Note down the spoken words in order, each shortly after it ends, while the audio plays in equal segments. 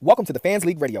Welcome to the Fans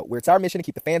League Radio, where it's our mission to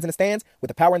keep the fans in the stands with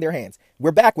the power in their hands.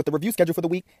 We're back with the review schedule for the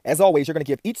week. As always, you're going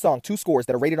to give each song 2 scores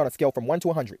that are rated on a scale from 1 to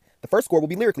 100. The first score will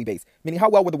be lyrically based, meaning how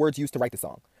well were the words used to write the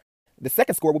song. The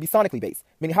second score will be sonically based,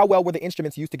 meaning how well were the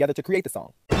instruments used together to create the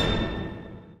song.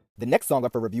 The next song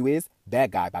up for review is Bad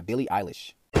Guy by Billie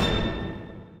Eilish.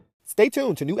 Stay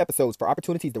tuned to new episodes for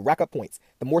opportunities to rack up points.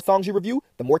 The more songs you review,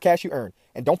 the more cash you earn.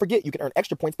 And don't forget, you can earn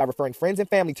extra points by referring friends and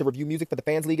family to review music for the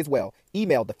Fans League as well.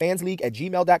 Email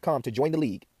thefansleague@gmail.com to join the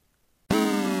league.